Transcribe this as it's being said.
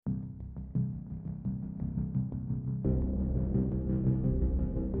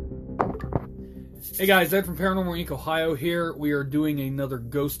Hey guys, Ed from Paranormal Inc. Ohio here. We are doing another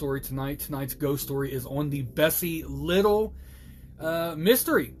ghost story tonight. Tonight's ghost story is on the Bessie Little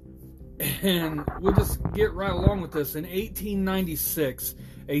mystery. And we'll just get right along with this. In 1896,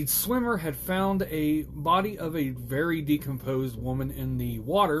 a swimmer had found a body of a very decomposed woman in the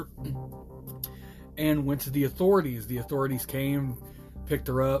water and went to the authorities. The authorities came, picked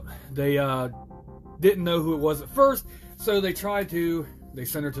her up. They didn't know who it was at first, so they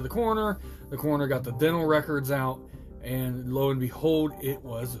sent her to the coroner. The coroner got the dental records out, and lo and behold, it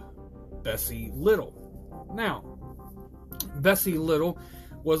was Bessie Little. Now, Bessie Little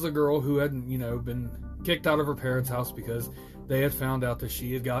was a girl who had, been kicked out of her parents' house because they had found out that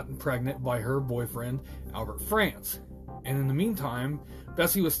she had gotten pregnant by her boyfriend, Albert France. And in the meantime,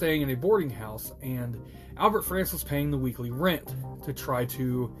 Bessie was staying in a boarding house, and Albert France was paying the weekly rent to try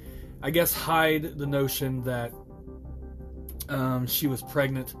to, I guess, hide the notion that she was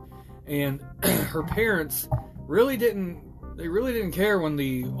pregnant. And her parents really didn't care when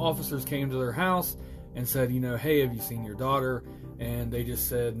the officers came to their house and said, hey, have you seen your daughter? And they just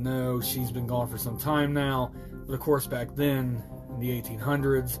said, no, she's been gone for some time now. But of course, back then, in the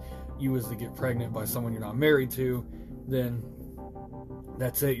 1800s, you was to get pregnant by someone you're not married to, then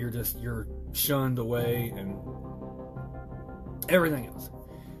that's it. You're shunned away and everything else.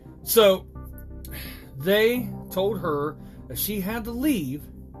 So they told her that she had to leave,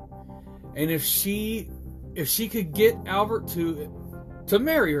 and if she could get Albert to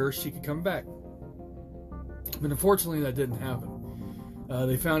marry her, she could come back. But unfortunately, that didn't happen.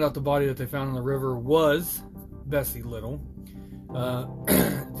 They found out the body that they found in the river was Bessie Little.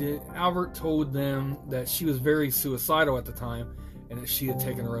 Albert told them that she was very suicidal at the time, and that she had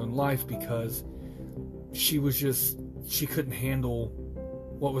taken her own life because she couldn't handle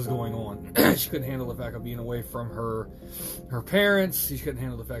what was going on. She couldn't handle the fact of being away from her parents. She couldn't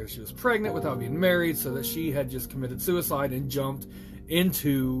handle the fact that she was pregnant without being married, so that she had just committed suicide and jumped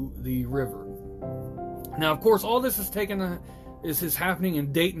into the river. Now, of course, all this is happening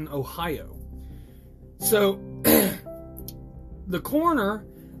in Dayton, Ohio. So the coroner,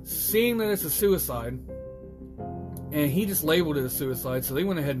 seeing that it's a suicide, and he just labeled it a suicide, so they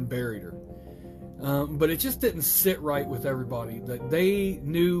went ahead and buried her. But it just didn't sit right with everybody. That they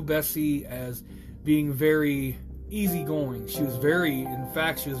knew Bessie as being very easygoing. She was very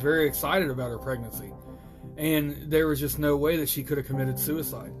excited about her pregnancy. And there was just no way that she could have committed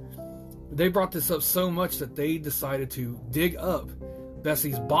suicide. They brought this up so much that they decided to dig up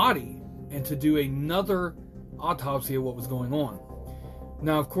Bessie's body and to do another autopsy of what was going on.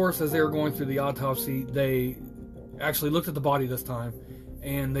 Now, of course, as they were going through the autopsy, they actually looked at the body this time,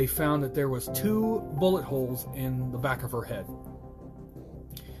 and they found that there was 2 bullet holes in the back of her head.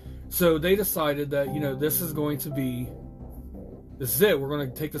 So they decided that, this is it. We're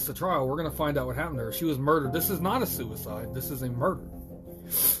going to take this to trial. We're going to find out what happened to her. She was murdered. This is not a suicide. This is a murder.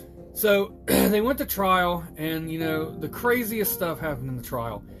 So they went to trial, and, the craziest stuff happened in the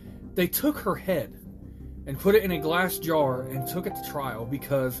trial. They took her head and put it in a glass jar and took it to trial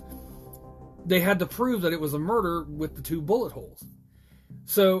because they had to prove that it was a murder with the 2 bullet holes.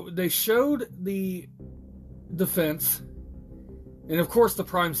 So they showed the defense, and of course the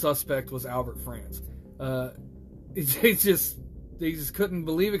prime suspect was Albert France. They just couldn't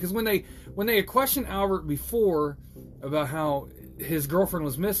believe it, because when they had questioned Albert before about how his girlfriend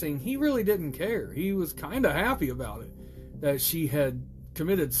was missing, he really didn't care. He was kind of happy about it, that she had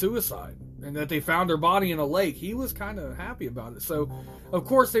committed suicide and that they found her body in a lake. He was kind of happy about it. So of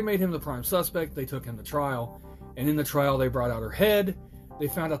course they made him the prime suspect. They took him to trial, and in the trial they brought out her head. They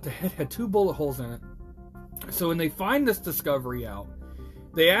found out the head had 2 bullet holes in it. So when they find this discovery out,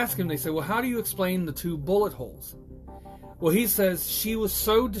 they ask him, they say, well, how do you explain the 2 bullet holes? Well, he says she was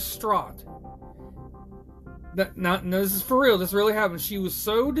so distraught. No, this is for real. This really happened. She was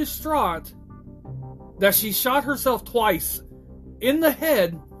so distraught that she shot herself twice in the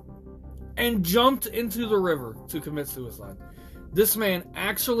head and jumped into the river to commit suicide. This man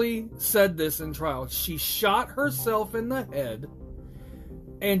actually said this in trial. She shot herself in the head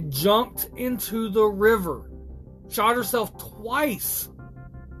and jumped into the river. Shot herself twice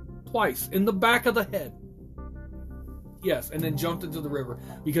in the back of the head. Yes, and then jumped into the river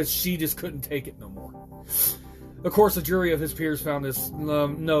because she just couldn't take it no more. Of course, a jury of his peers found this,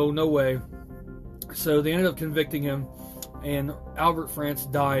 no way. So they ended up convicting him, and Albert France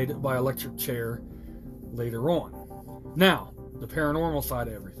died by electric chair later on. Now, the paranormal side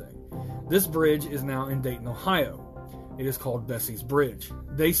of everything. This bridge is now in Dayton, Ohio. It is called Bessie's Bridge.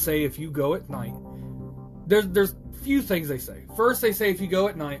 They say if you go at night, there's few things they say. First, they say if you go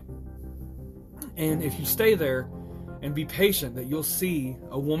at night, and if you stay there and be patient, that you'll see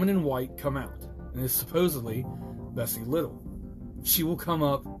a woman in white come out. and it's supposedly Bessie Little. She will come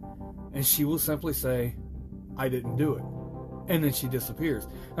up and she will simply say, "I didn't do it." And then she disappears.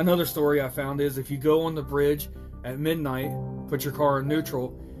 Another story I found is if you go on the bridge at midnight, put your car in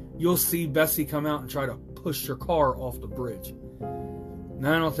neutral, you'll see Bessie come out and try to push your car off the bridge.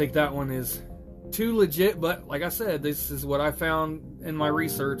 Now, I don't think that one is too legit, but like I said, this is what I found in my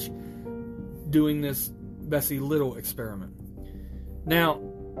research doing this Bessie Little experiment. Now,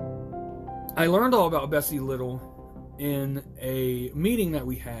 I learned all about Bessie Little in a meeting that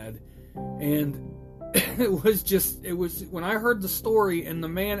we had, and it was when I heard the story and the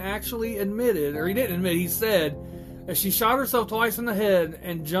man actually admitted, or he didn't admit, he said that she shot herself twice in the head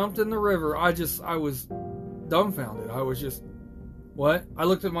and jumped in the river. I was dumbfounded. I was just, what? I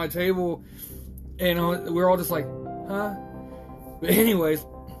looked at my table and we were all just like, huh? But anyways,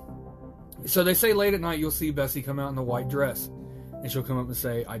 so they say late at night you'll see Bessie come out in a white dress and she'll come up and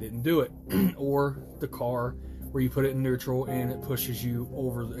say, "I didn't do it." Or the car where you put it in neutral and it pushes you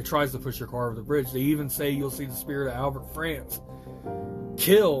over, it tries to push your car over the bridge. They even say you'll see the spirit of Albert France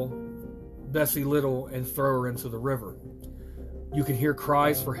kill Bessie Little and throw her into the river. You can hear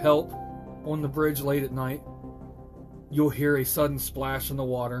cries for help on the bridge late at night. You'll hear a sudden splash in the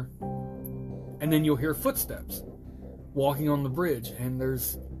water, and then you'll hear footsteps walking on the bridge, and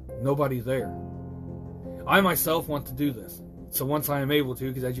there's nobody there. I myself want to do this. So once I am able to,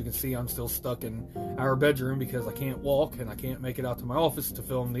 because as you can see, I'm still stuck in our bedroom because I can't walk and I can't make it out to my office to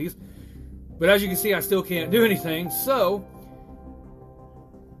film these. But as you can see, I still can't do anything. So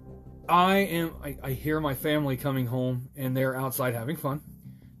I hear my family coming home and they're outside having fun.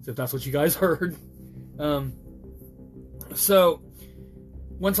 So if that's what you guys heard. So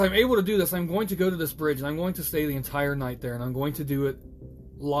once I'm able to do this, I'm going to go to this bridge and I'm going to stay the entire night there, and I'm going to do it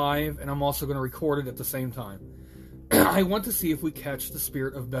live, and I'm also going to record it at the same time. I want to see if we catch the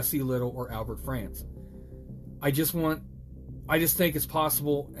spirit of Bessie Little or Albert France. I just think it's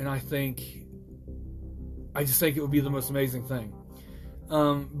possible, and I just think it would be the most amazing thing.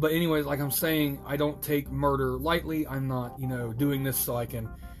 But anyways, like I'm saying, I don't take murder lightly. I'm not, doing this so I can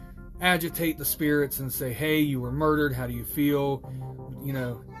agitate the spirits and say, "Hey, you were murdered. How do you feel?"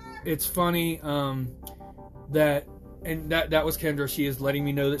 It's funny that was Kendra. She is letting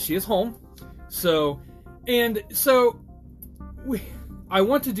me know that she is home. I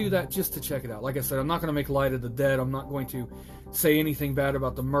want to do that just to check it out. Like I said, I'm not going to make light of the dead. I'm not going to say anything bad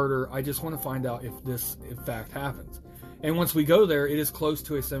about the murder. I just want to find out if this, in fact, happens. And once we go there, it is close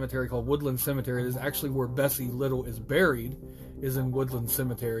to a cemetery called Woodland Cemetery. It is actually where Bessie Little is buried, is in Woodland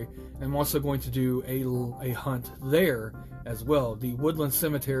Cemetery. I'm also going to do a hunt there as well. The Woodland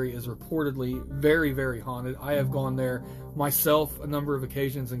Cemetery is reportedly very, very haunted. I have gone there myself a number of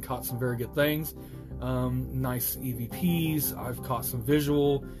occasions and caught some very good things. Nice EVPs. I've caught some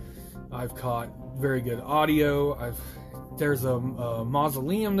visual. I've caught very good audio. There's a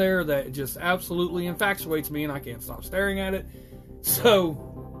mausoleum there that just absolutely infatuates me, and I can't stop staring at it.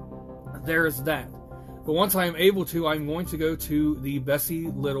 So there's that. But once I am able to, I'm going to go to the Bessie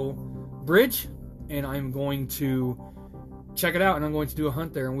Little Bridge, and I'm going to check it out, and I'm going to do a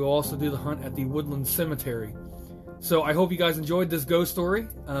hunt there, and we'll also do the hunt at the Woodland Cemetery. So I hope you guys enjoyed this ghost story.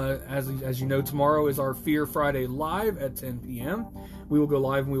 As you know, tomorrow is our Fear Friday live at 10 p.m. We will go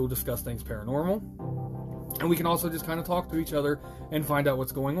live and we will discuss things paranormal. And we can also just kind of talk to each other and find out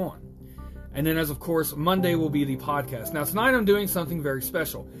what's going on. And then, of course, Monday will be the podcast. Now, tonight I'm doing something very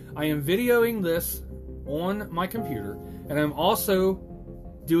special. I am videoing this on my computer, and I'm also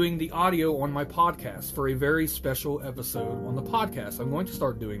doing the audio on my podcast for a very special episode on the podcast. I'm going to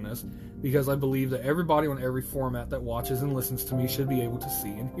start doing this because I believe that everybody on every format that watches and listens to me should be able to see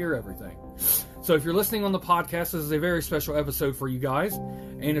and hear everything. So if you're listening on the podcast, this is a very special episode for you guys.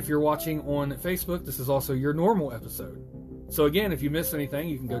 And if you're watching on Facebook, this is also your normal episode. So again, if you missed anything,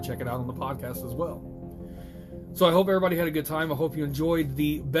 you can go check it out on the podcast as well. So I hope everybody had a good time. I hope you enjoyed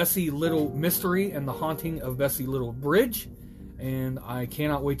the Bessie Little mystery and the haunting of Bessie Little Bridge. And I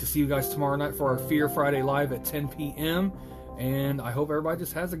cannot wait to see you guys tomorrow night for our Fear Friday live at 10 p.m. And I hope everybody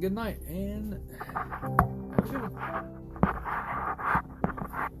just has a good night. And have a good one.